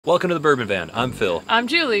Welcome to the Bourbon Van. I'm Phil. I'm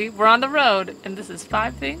Julie. We're on the road, and this is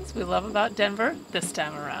 5 things we love about Denver this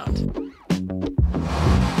time around.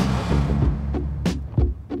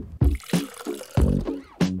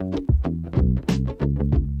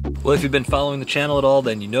 Well, if you've been following the channel at all,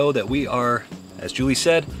 then you know that we are, as Julie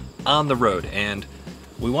said, on the road. And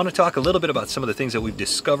we want to talk a little bit about some of the things that we've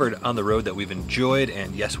discovered on the road that we've enjoyed.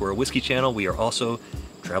 And yes, we're a whiskey channel. We are also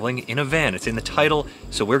traveling in a van. It's in the title.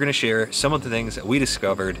 So we're going to share some of the things that we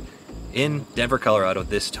discovered in Denver, Colorado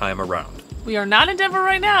this time around. We are not in Denver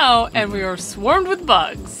right now, and we are swarmed with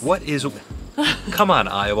bugs. What is... Come on,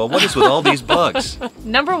 Iowa. What is with all these bugs?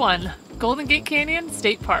 Number 1, Golden Gate Canyon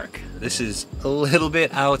State Park. This is a little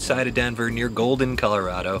bit outside of Denver, near Golden,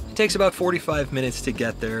 Colorado. It takes about 45 minutes to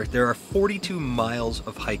get there. There are 42 miles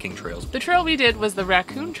of hiking trails. The trail we did was the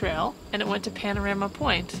Raccoon Trail, and it went to Panorama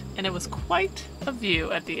Point, and it was quite a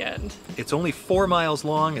view at the end. It's only 4 miles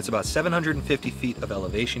long. It's about 750 feet of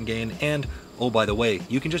elevation gain, and oh, by the way,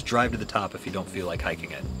 you can just drive to the top if you don't feel like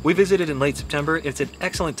hiking it. We visited in late September. It's an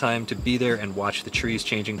excellent time to be there and watch the trees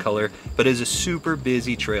changing color, but it is a super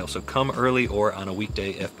busy trail, so come early or on a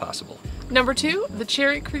weekday if possible. Number 2, the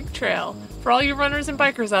Cherry Creek Trail. For all you runners and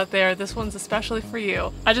bikers out there, this one's especially for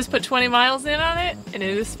you. I just put 20 miles in on it, and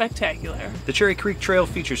it is spectacular. The Cherry Creek Trail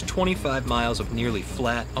features 25 miles of nearly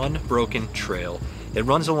flat, unbroken trail. It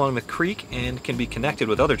runs along the creek and can be connected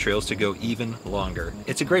with other trails to go even longer.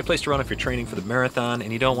 It's a great place to run if you're training for the marathon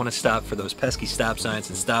and you don't want to stop for those pesky stop signs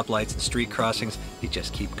and stoplights and street crossings. You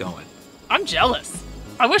just keep going. I'm jealous.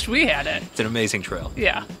 I wish we had it. It's an amazing trail.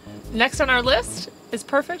 Yeah. Next on our list is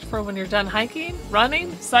perfect for when you're done hiking,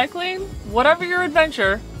 running, cycling, whatever your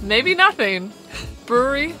adventure, maybe nothing.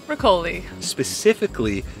 Brewery Rickoli.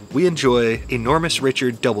 Specifically, we enjoy Enormous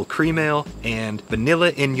Richard Double Cream Ale and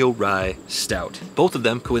Vanilla Inyo Rye Stout. Both of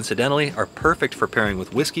them, coincidentally, are perfect for pairing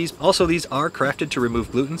with whiskeys. Also, these are crafted to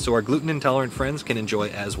remove gluten, so our gluten-intolerant friends can enjoy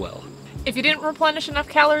as well. If you didn't replenish enough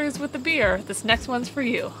calories with the beer, this next one's for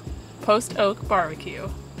you. Post Oak Barbecue.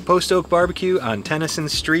 Post Oak Barbecue on Tennyson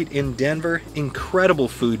Street in Denver. Incredible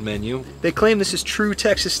food menu. They claim this is true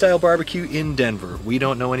Texas-style barbecue in Denver. We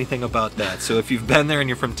don't know anything about that, so if you've been there and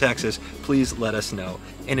you're from Texas, please let us know.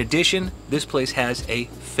 In addition, this place has a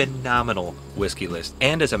phenomenal whiskey list,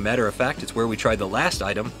 and as a matter of fact, it's where we tried the last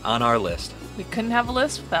item on our list. We couldn't have a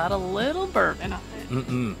list without a little bourbon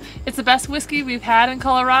on it. It's the best whiskey we've had in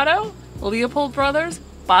Colorado. Leopold Brothers,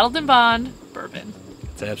 Bottled in Bond, Bourbon.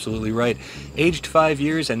 That's absolutely right. Aged 5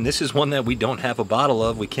 years, and this is one that we don't have a bottle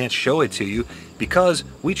of. We can't show it to you because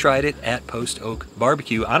we tried it at Post Oak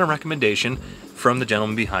Barbecue on a recommendation from the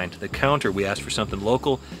gentleman behind the counter. We asked for something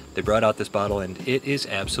local. They brought out this bottle, and it is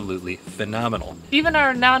absolutely phenomenal. Even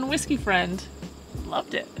our non-whiskey friend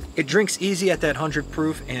loved it. It drinks easy at that 100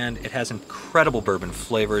 proof, and it has incredible bourbon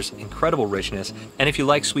flavors, incredible richness, and if you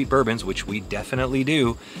like sweet bourbons, which we definitely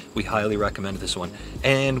do, we highly recommend this one.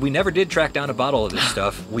 And we never did track down a bottle of this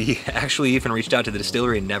stuff. We actually even reached out to the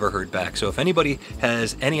distillery and never heard back. So if anybody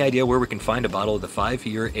has any idea where we can find a bottle of the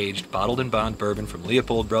 5-year aged Bottled in Bond bourbon from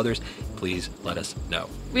Leopold Brothers, please let us know.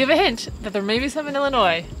 We have a hint that there may be some in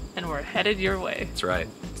Illinois, and we're headed your way. That's right.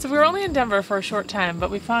 So we were only in Denver for a short time, but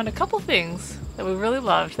we found a couple things that we really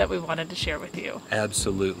loved that we wanted to share with you.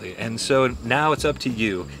 Absolutely. And so now it's up to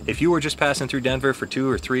you. If you were just passing through Denver for 2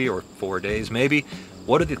 or 3 or 4 days maybe,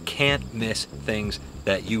 what are the can't miss things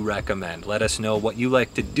that you recommend? Let us know what you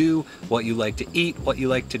like to do, what you like to eat, what you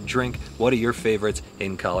like to drink. What are your favorites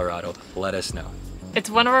in Colorado? Let us know. It's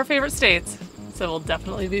one of our favorite states, so we'll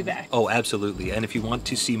definitely be back. Oh, absolutely. And if you want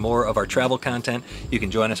to see more of our travel content, you can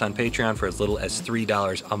join us on Patreon for as little as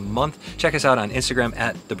 $3 a month. Check us out on Instagram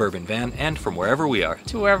at The Bourbon Van, and from wherever we are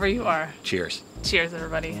To wherever you are. Cheers. Cheers,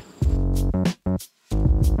 everybody.